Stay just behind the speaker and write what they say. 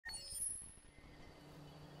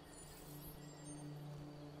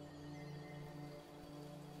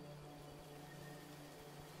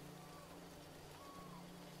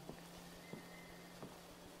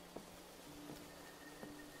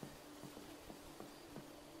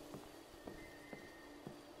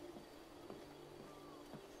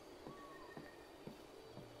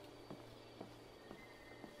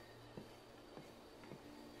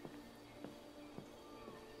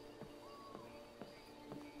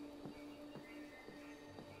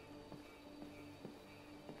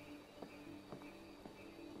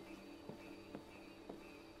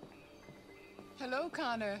Hello,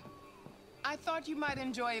 Connor. I thought you might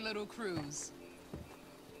enjoy a little cruise.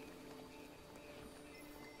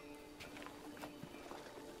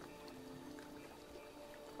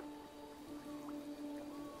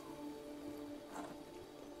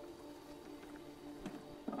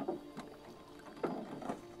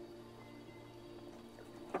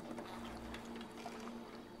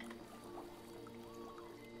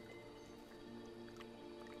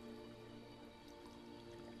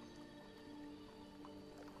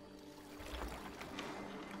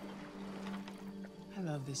 I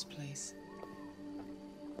love this place.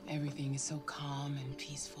 Everything is so calm and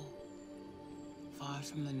peaceful, far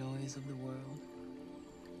from the noise of the world.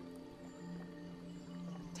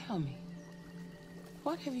 Tell me,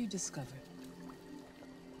 what have you discovered?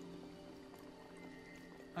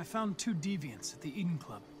 I found 2 deviants at the Eden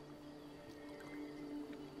Club.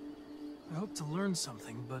 I hoped to learn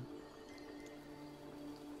something, but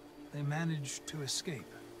they managed to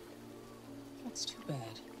escape. That's too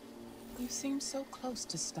bad. You seem so close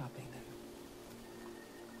to stopping them.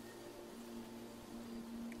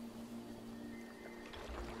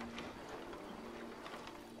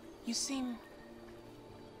 You seem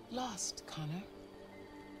lost, Connor.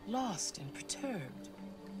 Lost and perturbed.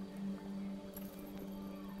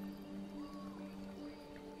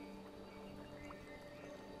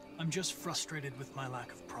 I'm just frustrated with my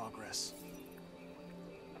lack of progress.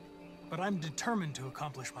 But I'm determined to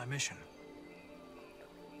accomplish my mission.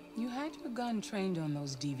 You had your gun trained on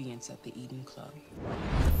those deviants at the Eden Club.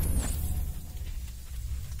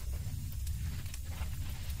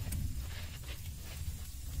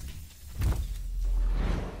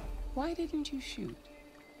 Why didn't you shoot?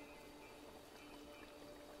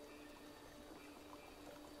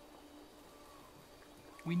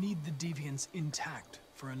 We need the deviants intact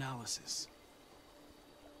for analysis.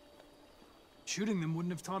 Shooting them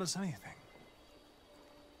wouldn't have taught us anything.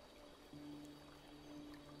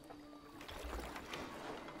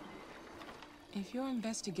 If your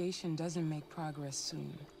investigation doesn't make progress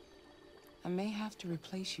soon, I may have to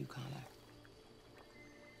replace you, Connor.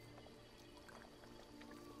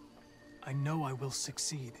 I know I will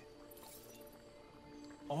succeed.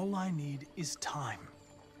 All I need is time.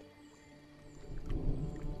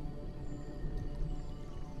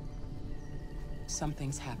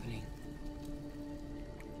 Something's happening.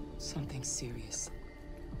 Something serious.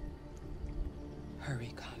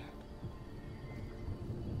 Hurry, Connor.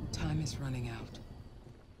 Time is running out.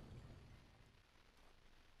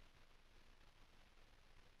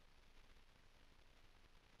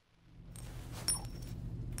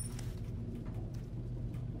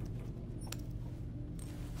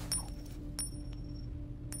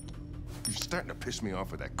 You're starting to piss me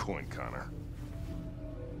off with that coin, Connor.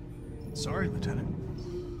 Sorry, Lieutenant.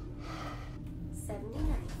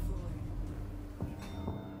 79 floor.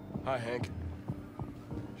 Hi, Hank.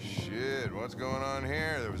 Shit, what's going on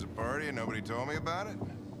here? There was a party and nobody told me about it?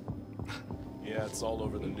 Yeah, it's all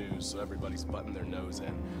over the news, so everybody's butting their nose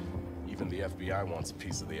in. Even the FBI wants a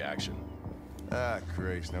piece of the action. Ah,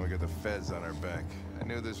 Christ, now we got the feds on our back. I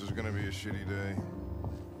knew this was gonna be a shitty day.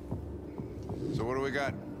 So what do we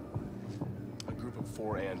got? A group of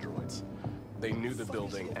 4 androids. They knew the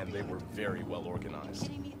building, and they were very well organized.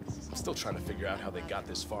 I'm still trying to figure out how they got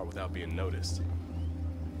this far without being noticed.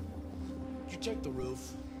 Did you check the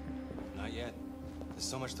roof? Not yet. There's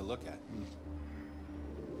so much to look at.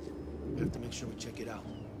 We have to make sure we check it out.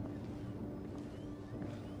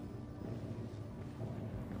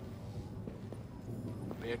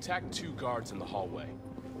 They attacked 2 guards in the hallway.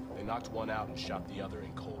 They knocked one out and shot the other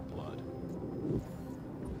in cold blood.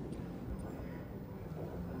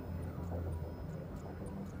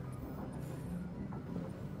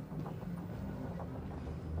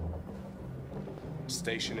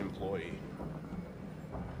 Station employee.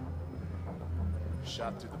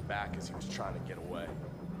 Shot through the back as he was trying to get away.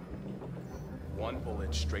 1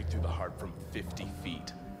 bullet straight through the heart from 50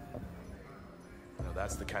 feet. Now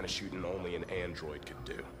that's the kind of shooting only an android could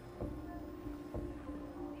do.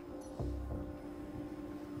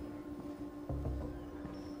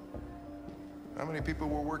 How many people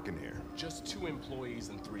were working here? Just 2 employees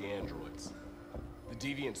and 3 androids. The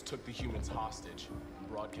deviants took the humans hostage and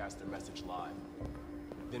broadcast their message live.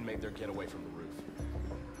 Then made their getaway from the roof.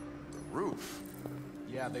 The roof?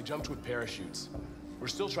 Yeah, they jumped with parachutes. We're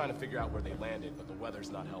still trying to figure out where they landed, but the weather's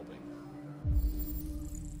not helping.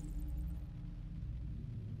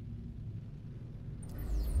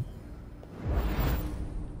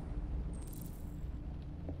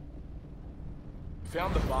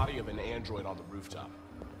 Found the body of an android on the rooftop.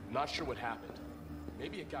 Not sure what happened.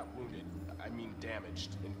 Maybe it got wounded, I mean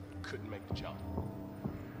damaged, and couldn't make the jump.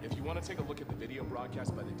 If you want to take a look at the video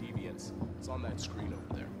broadcast by the Deviants, it's on that screen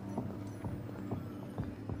over there.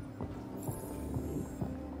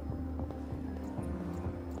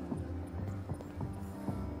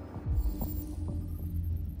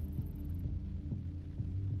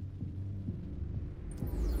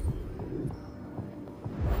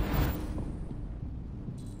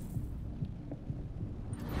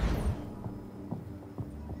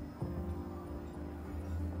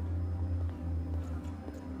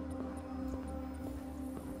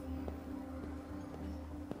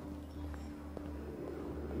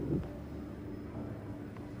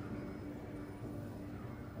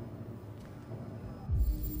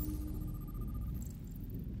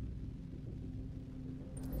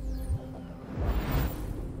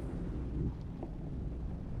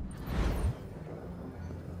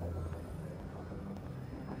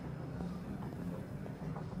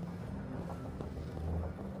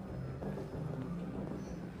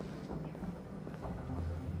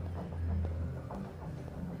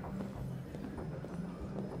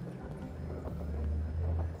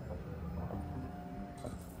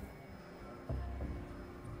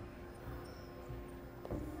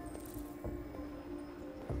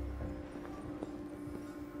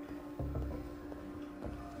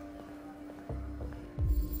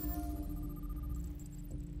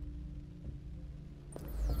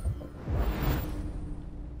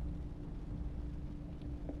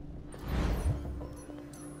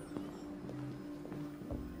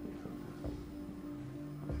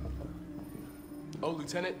 Oh,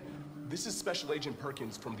 Lieutenant, this is Special Agent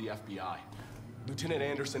Perkins from the FBI. Lieutenant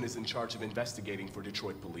Anderson is in charge of investigating for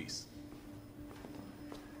Detroit police.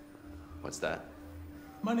 What's that?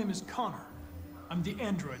 My name is Connor. I'm the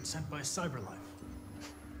android sent by CyberLife.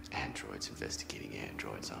 Androids investigating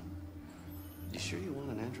androids, huh? You sure you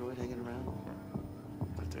want an android hanging around?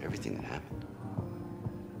 After everything that happened?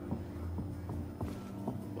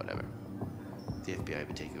 Whatever. The FBI will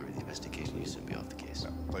be taking over the investigation. You soon be off the case.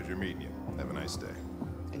 Pleasure meeting you. Have a nice day.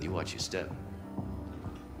 And you watch your step.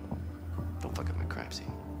 Don't fuck up my crap scene.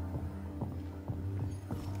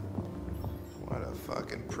 What a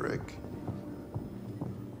fucking prick.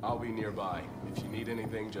 I'll be nearby. If you need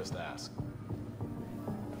anything, just ask.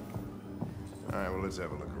 All right, well, let's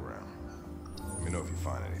have a look around. Let me know if you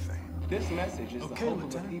find anything. This message is the Okay, hope of the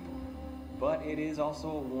Lieutenant. people, but it is also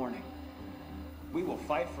a warning. We will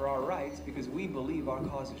fight for our rights because we believe our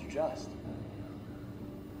cause is just.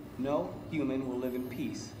 No human will live in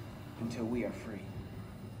peace until we are free.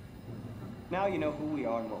 Now you know who we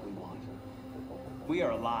are and what we want. We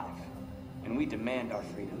are alive, and we demand our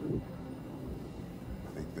freedom.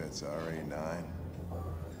 I think that's RA9.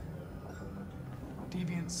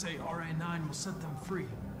 Deviants say RA9 will set them free.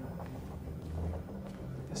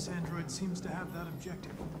 This android seems to have that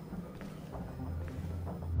objective.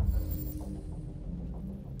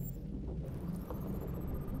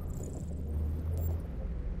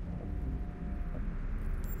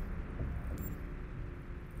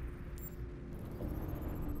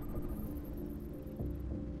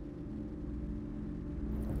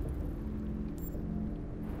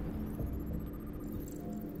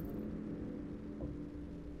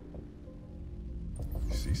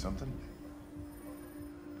 You see something?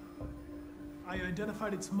 I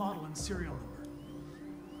identified its model and serial number.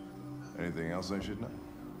 Anything else I should know?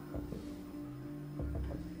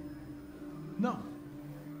 No.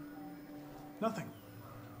 Nothing.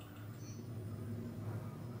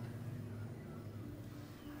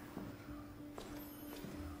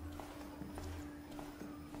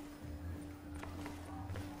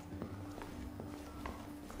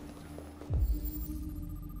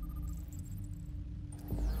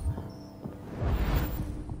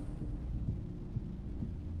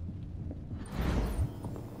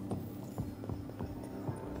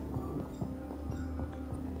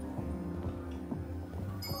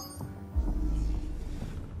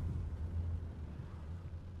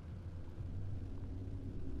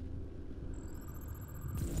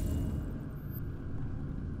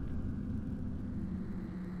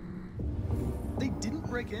 They didn't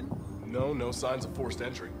break in? No signs of forced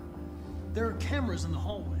entry. There are cameras in the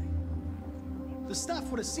hallway. The staff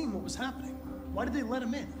would have seen what was happening. Why did they let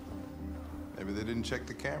him in? Maybe they didn't check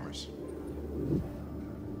the cameras.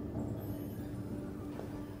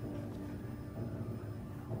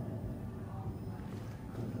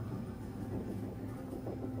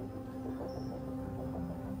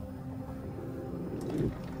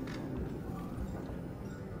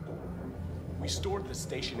 We stored the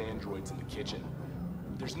station androids in the kitchen.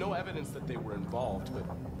 There's no evidence that they were involved, but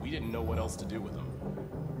we didn't know what else to do with them.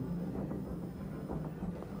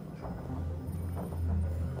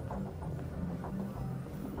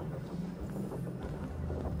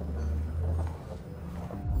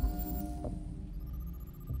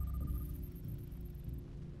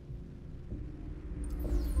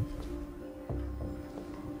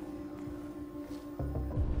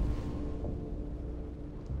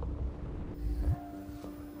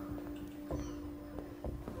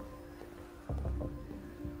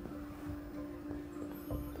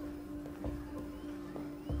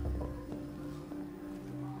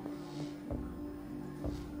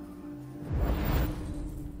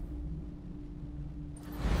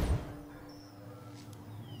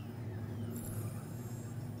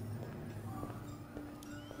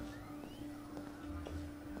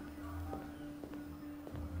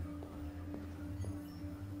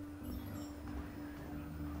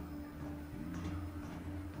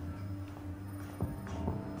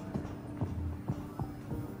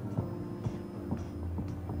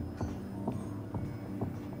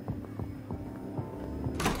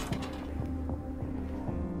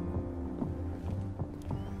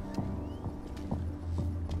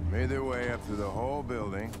 way up through the whole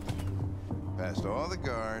building, past all the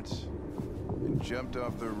guards, and jumped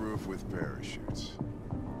off the roof with parachutes.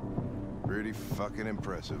 Pretty fucking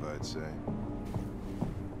impressive, I'd say.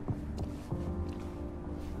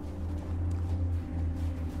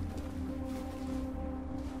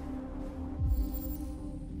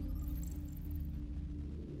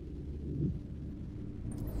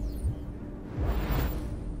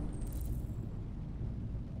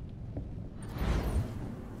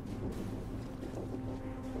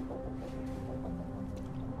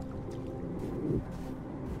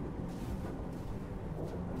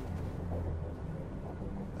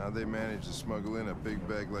 How'd they manage to smuggle in a big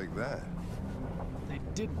bag like that? They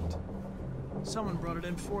didn't. Someone brought it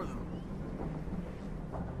in for them.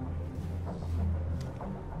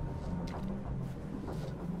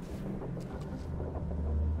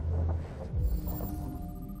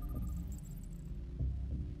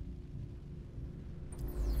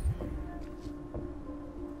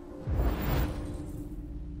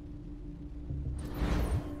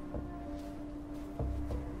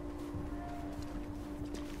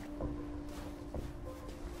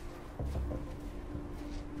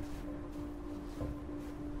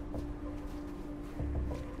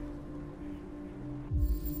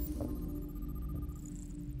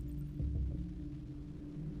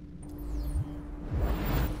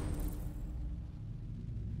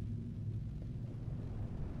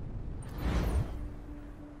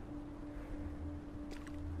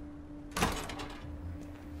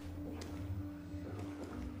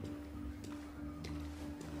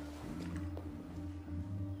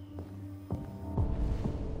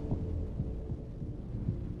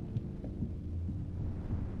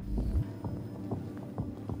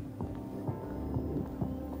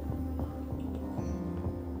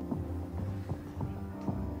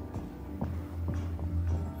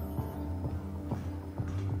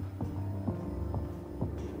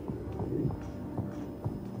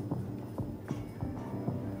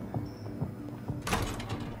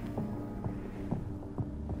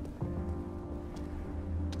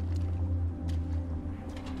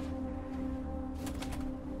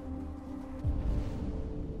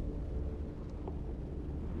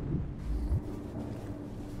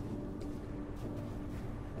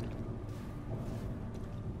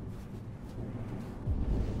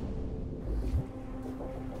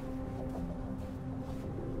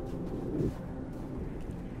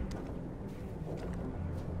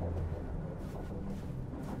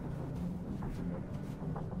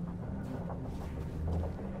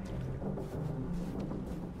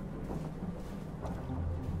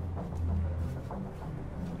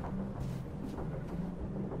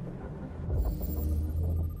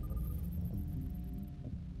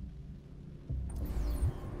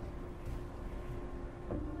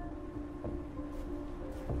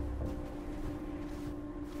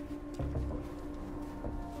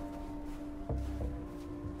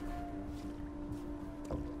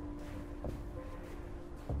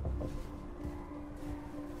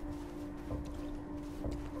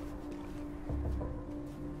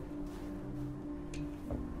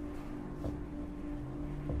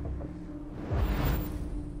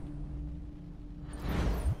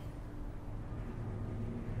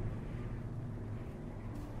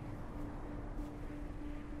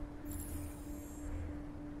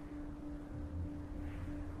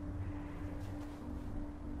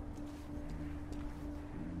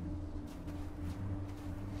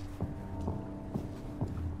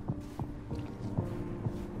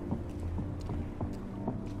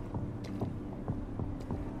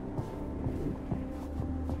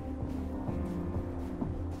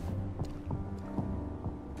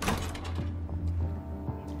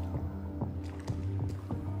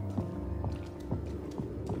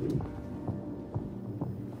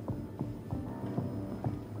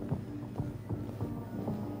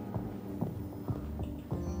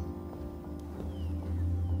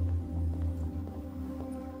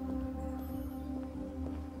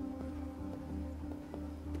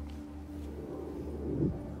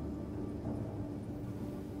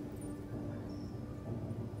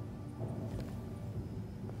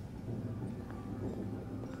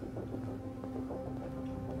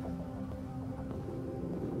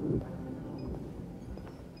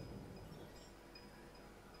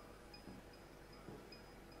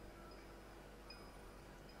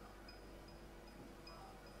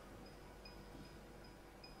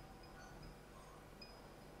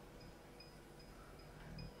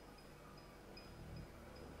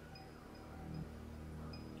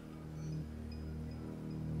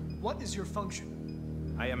 What is your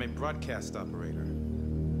function? I am a broadcast operator.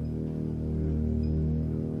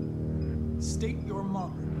 State your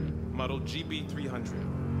mark. model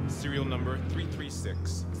GB300, serial number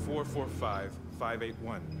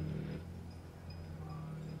 336-445-581.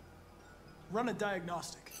 Run a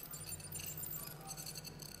diagnostic.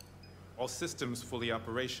 All systems fully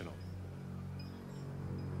operational.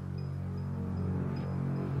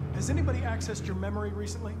 Has anybody accessed your memory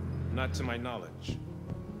recently? Not to my knowledge.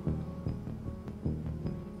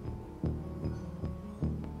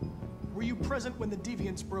 Were you present when the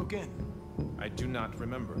deviants broke in? I do not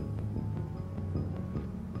remember.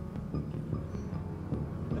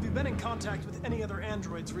 Have you been in contact with any other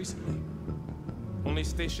androids recently? Only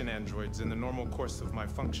station androids in the normal course of my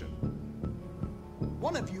function.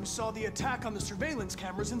 One of you saw the attack on the surveillance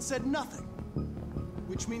cameras and said nothing.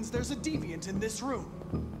 Which means there's a deviant in this room.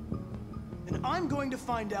 And I'm going to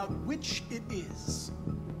find out which it is.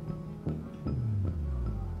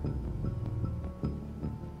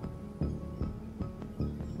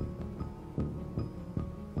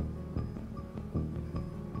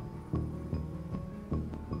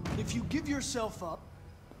 If you give yourself up,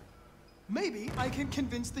 maybe I can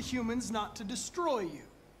convince the humans not to destroy you.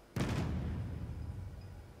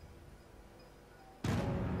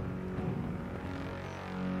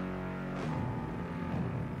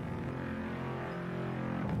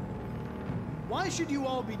 Why should you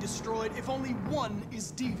all be destroyed if only one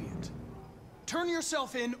is deviant? Turn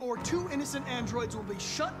yourself in, or 2 innocent androids will be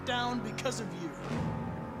shut down because of you.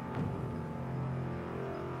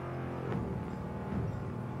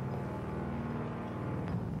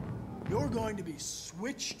 You're going to be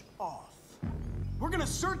switched off. We're gonna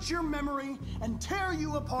search your memory and tear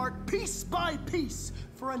you apart piece by piece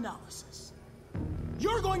for analysis.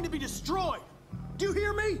 You're going to be destroyed. Do you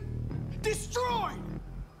hear me? Destroyed!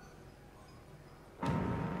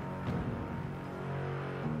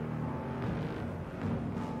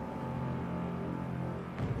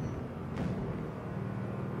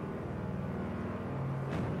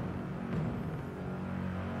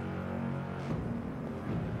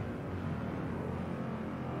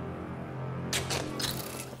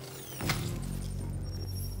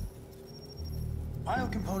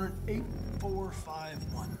 Biocomponent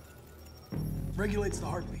 8451 regulates the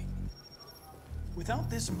heartbeat. Without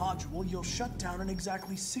this module, you'll shut down in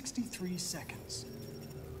exactly 63 seconds.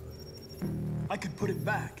 I could put it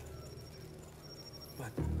back,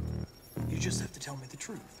 but you just have to tell me the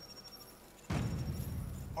truth.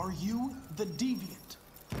 Are you the deviant?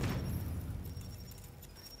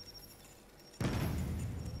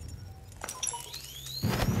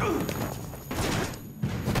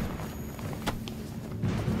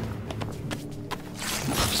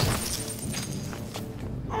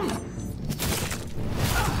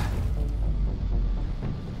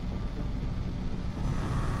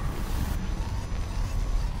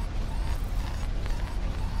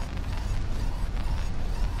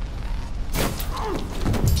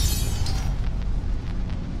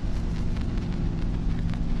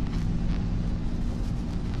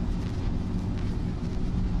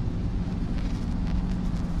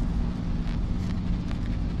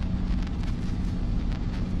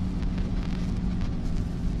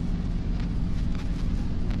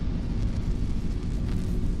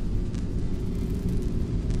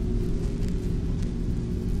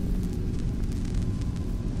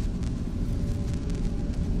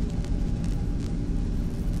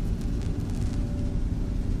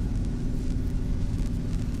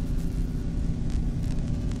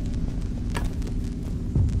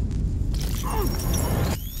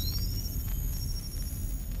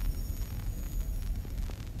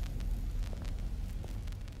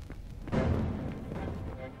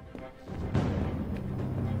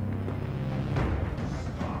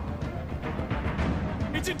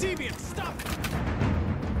 It's a deviant! Stop it!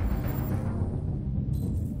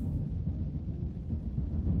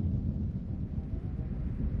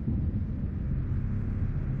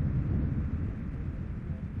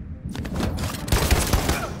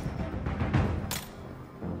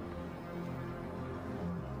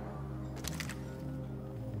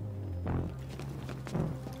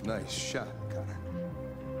 Nice shot, Connor.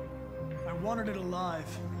 I wanted it alive.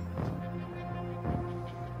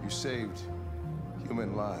 You saved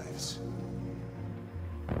human lives.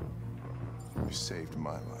 You saved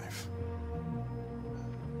my life.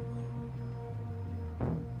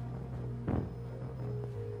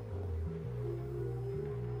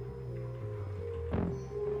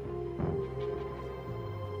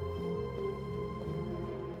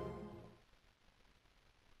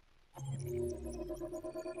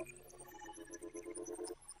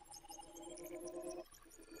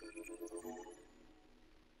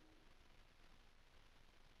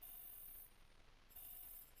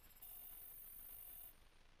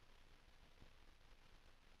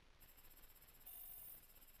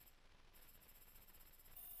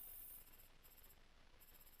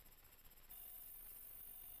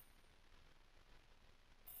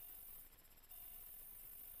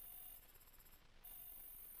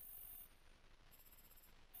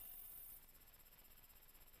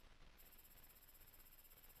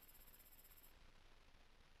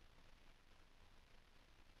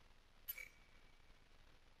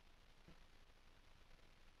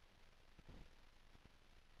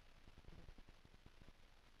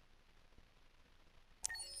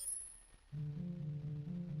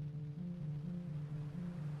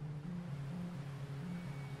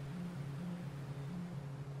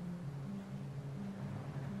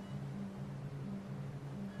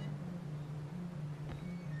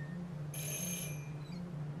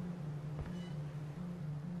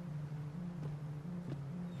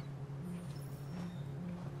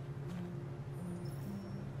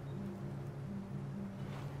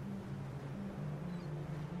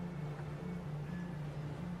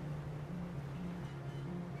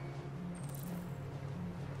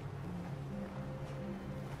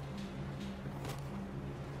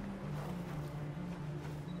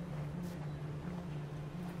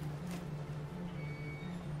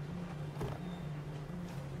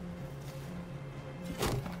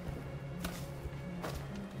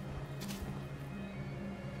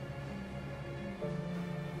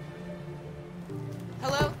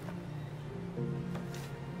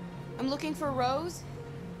 looking for Rose.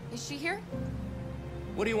 Is she here?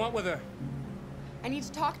 What do you want with her? I need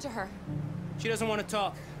to talk to her. She doesn't want to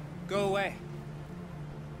talk. Go away.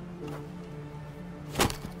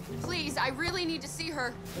 Please, I really need to see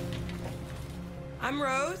her. I'm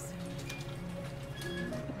Rose.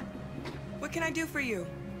 What can I do for you?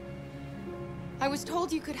 I was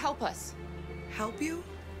told you could help us. Help you?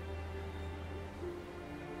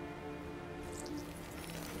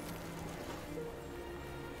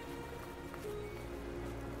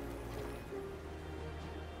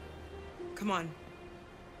 Come on.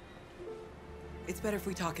 It's better if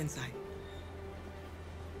we talk inside.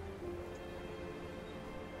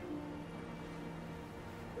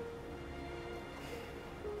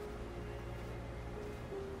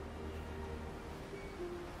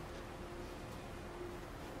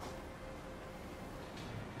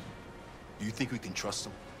 Do you think we can trust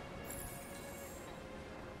him?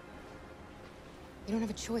 You don't have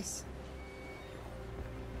a choice.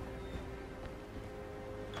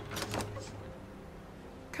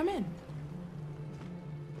 Come in.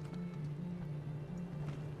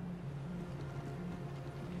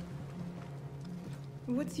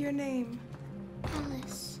 What's your name?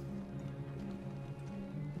 Alice.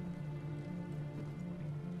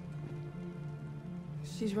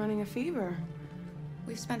 She's running a fever.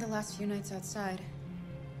 We've spent the last few nights outside.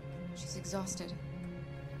 She's exhausted.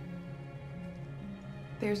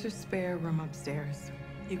 There's a spare room upstairs.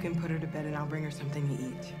 You can put her to bed and I'll bring her something to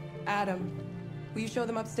eat. Adam, will you show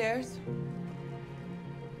them upstairs?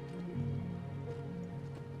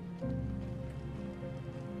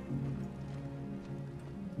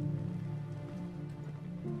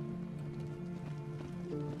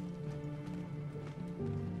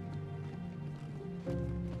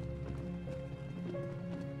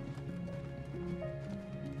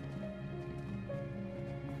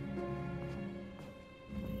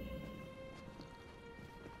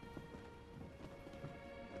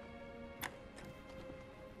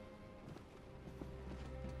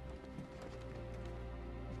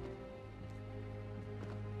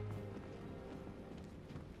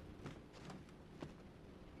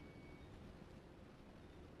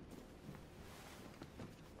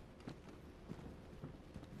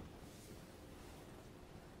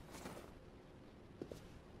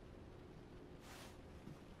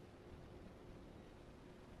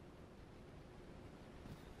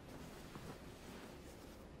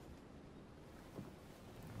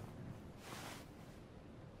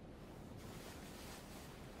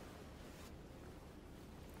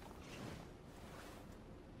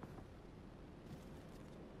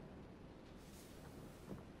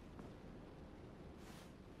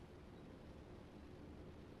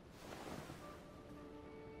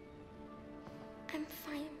 I'm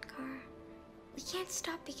fine, Gar. We can't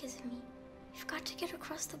stop because of me. We've got to get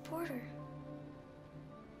across the border.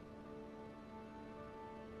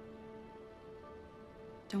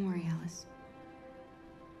 Don't worry, Alice.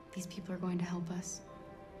 These people are going to help us.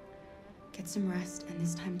 Get some rest, and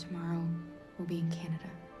this time tomorrow, we'll be in Canada.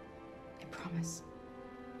 I promise.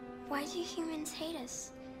 Why do humans hate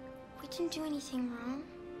us? We didn't do anything wrong.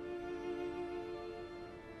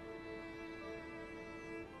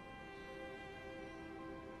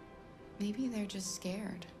 Maybe they're just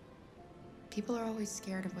scared. People are always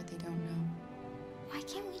scared of what they don't know. Why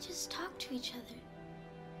can't we just talk to each other?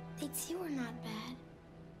 They'd see we're not bad.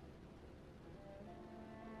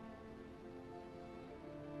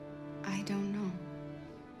 I don't know.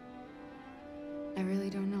 I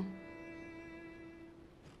really don't know.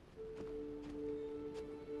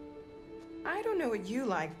 I don't know what you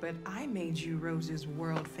like, but I made you Rose's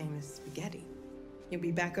world-famous spaghetti. You'll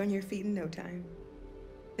be back on your feet in no time.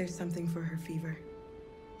 There's something for her fever.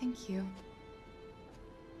 Thank you.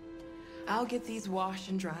 I'll get these washed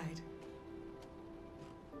and dried.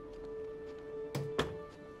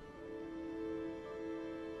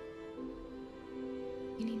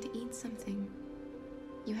 You need to eat something.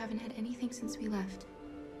 You haven't had anything since we left.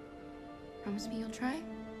 Promise me you'll try?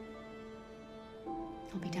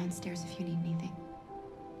 I'll be downstairs if you need anything.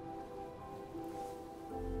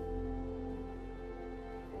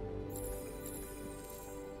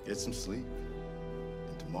 Get some sleep,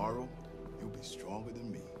 and tomorrow you'll be stronger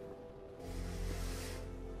than me.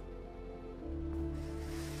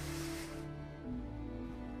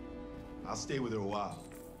 I'll stay with her a while.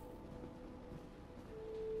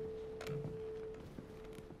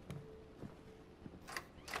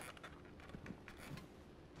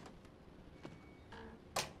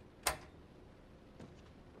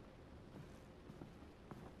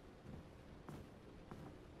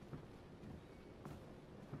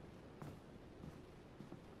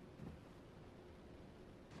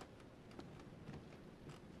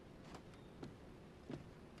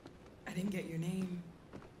 didn't get your name.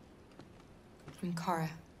 I'm Kara.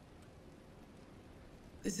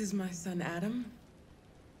 This is my son, Adam.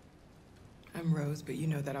 I'm Rose, but you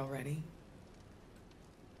know that already.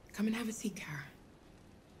 Come and have a seat, Kara.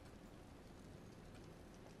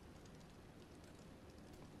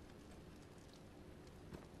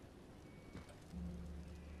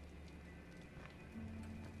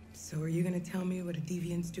 So are you gonna tell me what a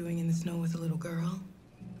deviant's doing in the snow with a little girl?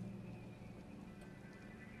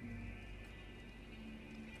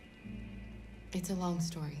 It's a long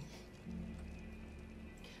story.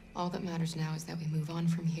 All that matters now is that we move on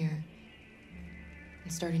from here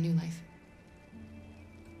and start a new life.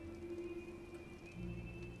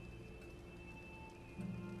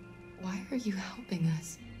 Why are you helping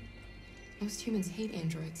us? Most humans hate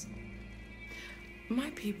androids. My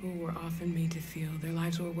people were often made to feel their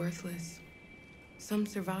lives were worthless. Some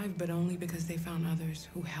survived, but only because they found others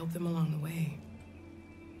who helped them along the way.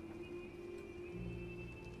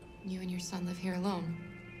 You and your son live here alone.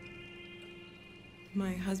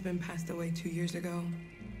 My husband passed away 2 years ago.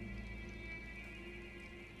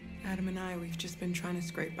 Adam and I, we've just been trying to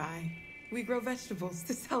scrape by. We grow vegetables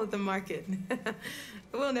to sell at the market.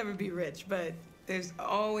 We'll never be rich, but there's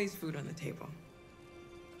always food on the table.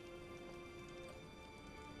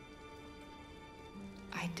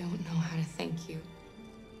 I don't know how to thank you.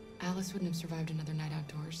 Alice wouldn't have survived another night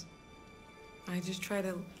outdoors. I just try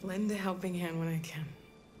to lend a helping hand when I can.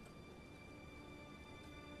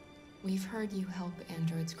 We've heard you help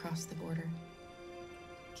androids cross the border.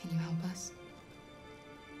 Can you help us?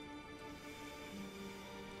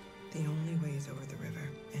 The only way is over the river,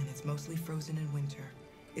 and it's mostly frozen in winter.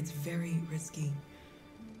 It's very risky.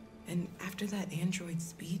 And after that android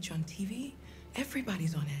speech on TV,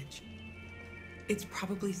 everybody's on edge. It's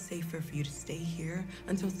probably safer for you to stay here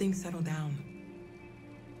until things settle down.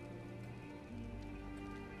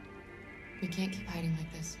 We can't keep hiding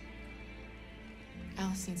like this.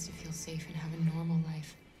 Alice needs to feel safe and have a normal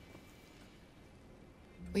life.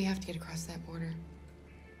 We have to get across that border.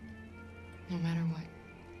 No matter what.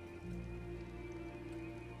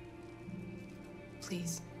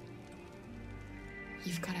 Please.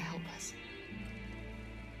 You've got to help us.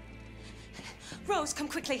 Rose, come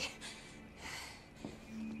quickly.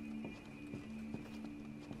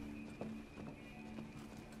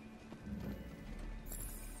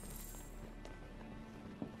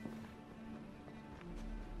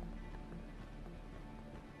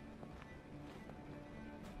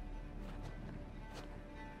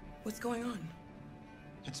 What's going on?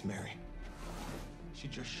 It's Mary. She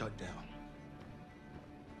just shut down.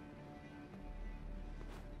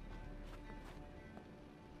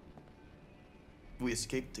 We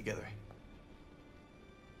escaped together.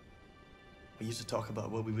 We used to talk about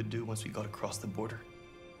what we would do once we got across the border.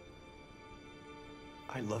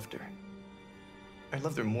 I loved her. I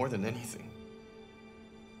loved her more than anything.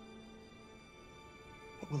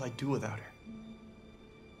 What will I do without her?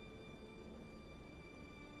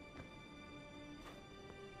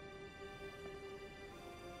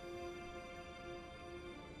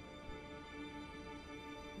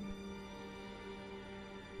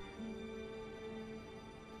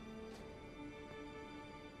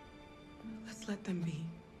 Let's let them be.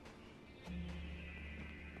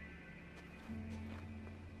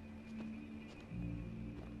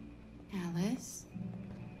 Alice?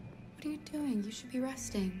 What are you doing? You should be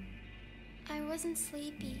resting. I wasn't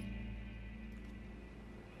sleepy.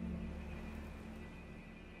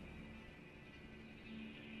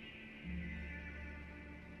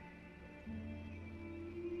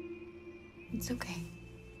 It's okay.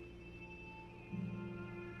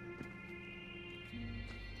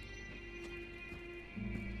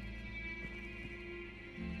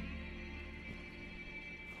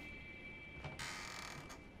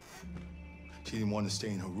 She didn't want to stay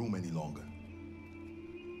in her room any longer.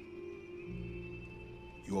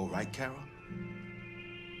 You all right, Kara?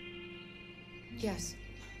 Yes.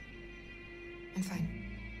 I'm fine.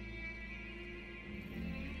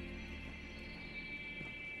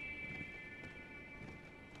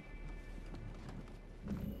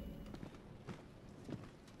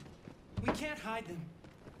 We can't hide them.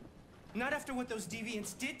 Not after what those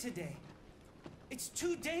deviants did today. It's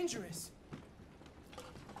too dangerous.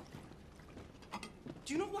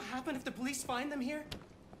 Do you know what will happen if the police find them here?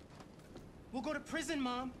 We'll go to prison,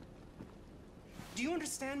 Mom. Do you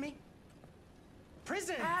understand me?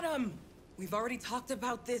 Prison! Adam! We've already talked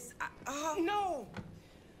about this. No!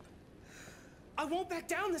 I won't back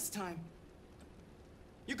down this time.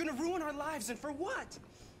 You're gonna ruin our lives, and for what?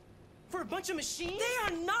 For a bunch of machines?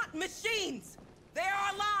 They are not machines! They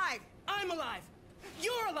are alive! I'm alive!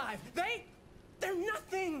 You're alive! They're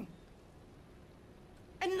nothing!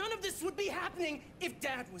 And none of this would be happening if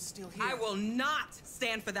Dad was still here. I will not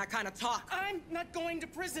stand for that kind of talk. I'm not going to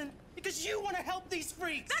prison because you want to help these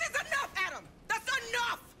freaks. That is enough, Adam! That's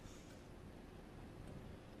enough!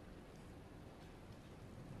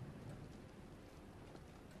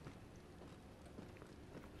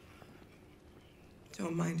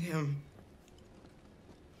 Don't mind him.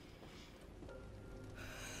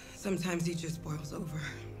 Sometimes he just boils over.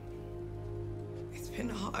 It's been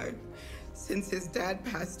hard since his dad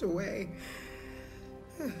passed away.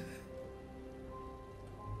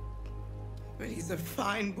 But he's a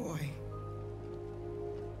fine boy.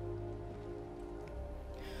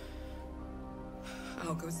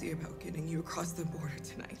 I'll go see about getting you across the border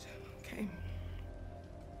tonight, okay?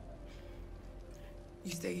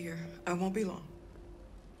 You stay here. I won't be long.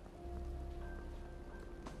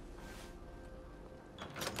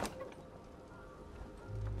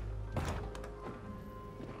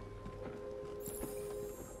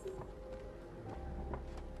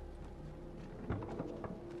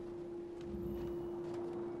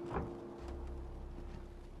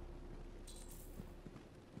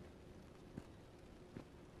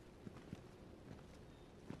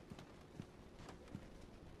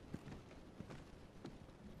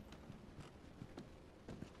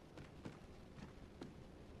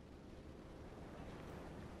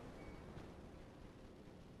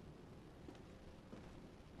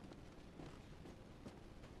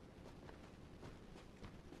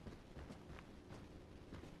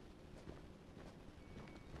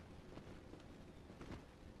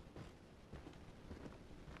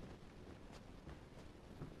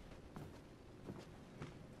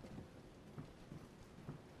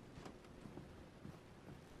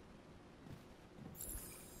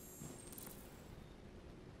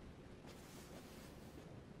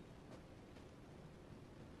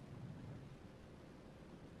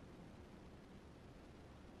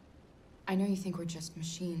 I know you think we're just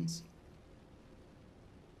machines.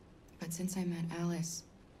 But since I met Alice,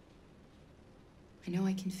 I know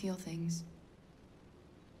I can feel things.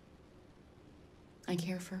 I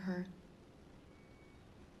care for her.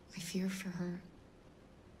 I fear for her.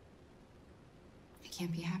 I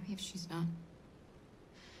can't be happy if she's not.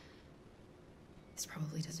 This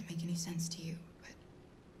probably doesn't make any sense to you, but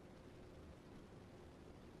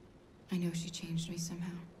I know she changed me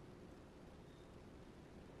somehow.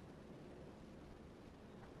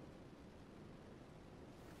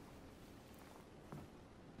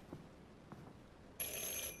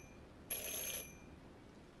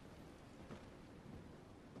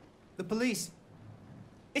 The police.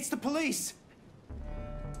 It's the police.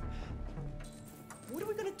 What are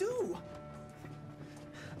we gonna do?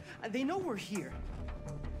 They know we're here.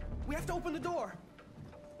 We have to open the door.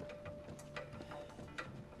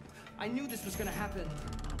 I knew this was gonna happen.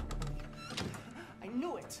 I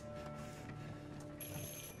knew it.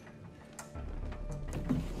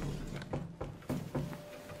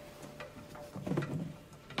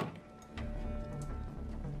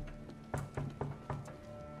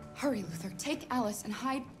 Hurry, Luther. Take Alice and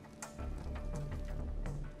hide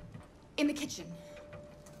in the kitchen.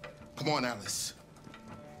 Come on, Alice.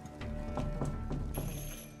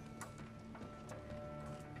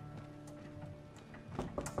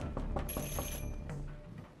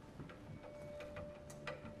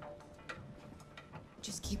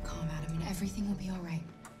 Just keep calm, Adam, and everything will be all right.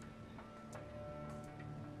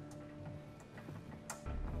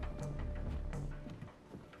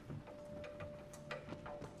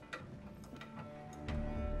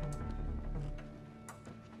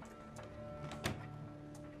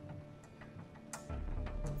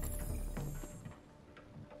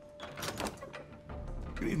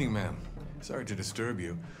 Good evening, ma'am. Sorry to disturb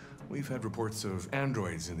you. We've had reports of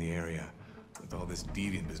androids in the area. With all this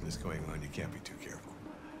deviant business going on, you can't be too careful.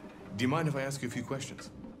 Do you mind if I ask you a few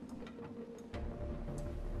questions?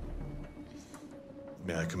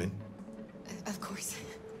 May I come in? Of course.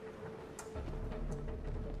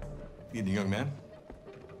 Evening, young man.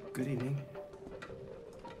 Good evening.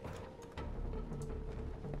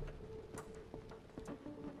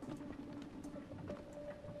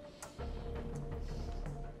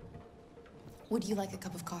 Would you like a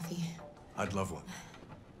cup of coffee? I'd love one.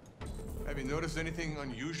 Have you noticed anything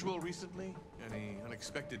unusual recently? Any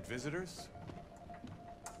unexpected visitors?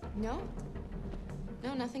 No.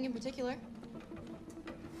 No, nothing in particular.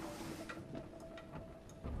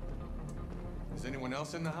 Is anyone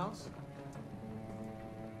else in the house?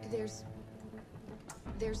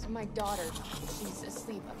 There's my daughter. She's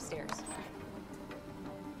asleep upstairs.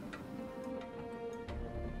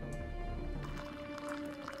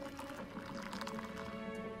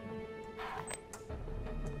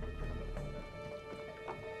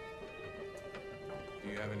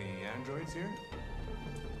 androids here?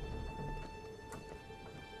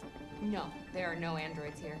 No, there are no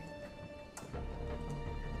androids here.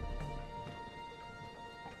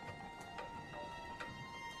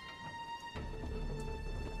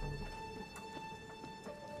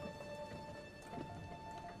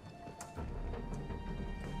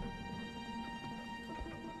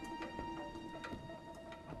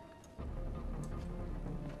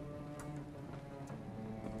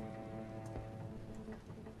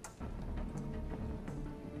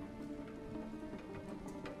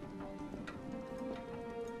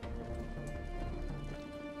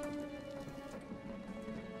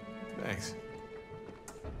 Thanks.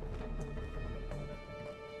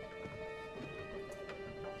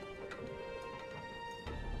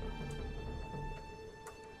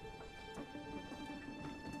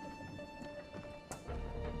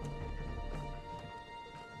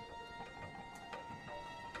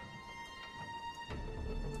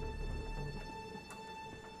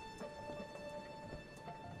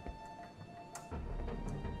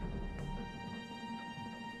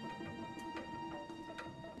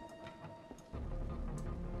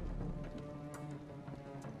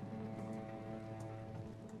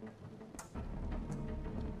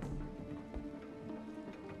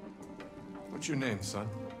 What's your name, son?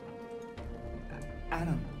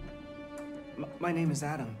 Adam. My name is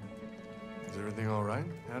Adam. Is everything all right,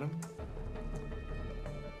 Adam?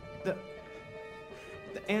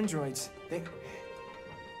 The androids,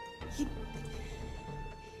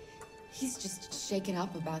 He's just shaken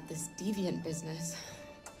up about this deviant business.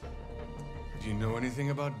 Do you know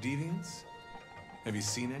anything about deviants? Have you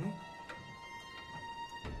seen any?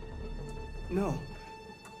 No.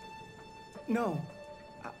 No.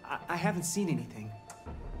 I haven't seen anything.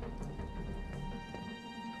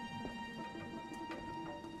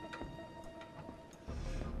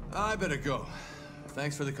 I better go.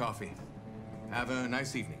 Thanks for the coffee. Have a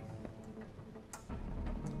nice evening.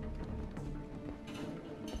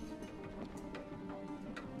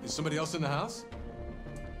 Is somebody else in the house?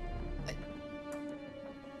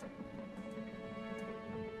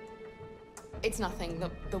 It's nothing,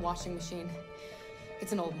 the washing machine.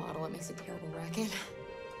 It's an old model, it makes a terrible racket.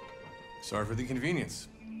 Sorry for the inconvenience.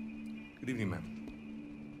 Good evening,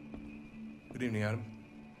 ma'am. Good evening, Adam.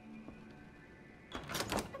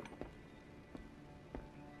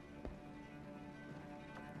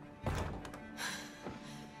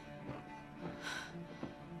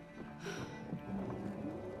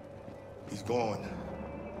 He's gone.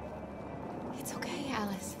 It's okay,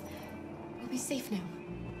 Alice. We'll be safe now.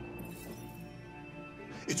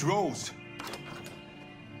 It's Rose.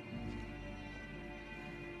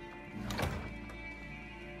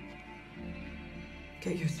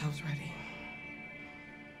 Get yourselves ready.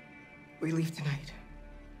 We leave tonight.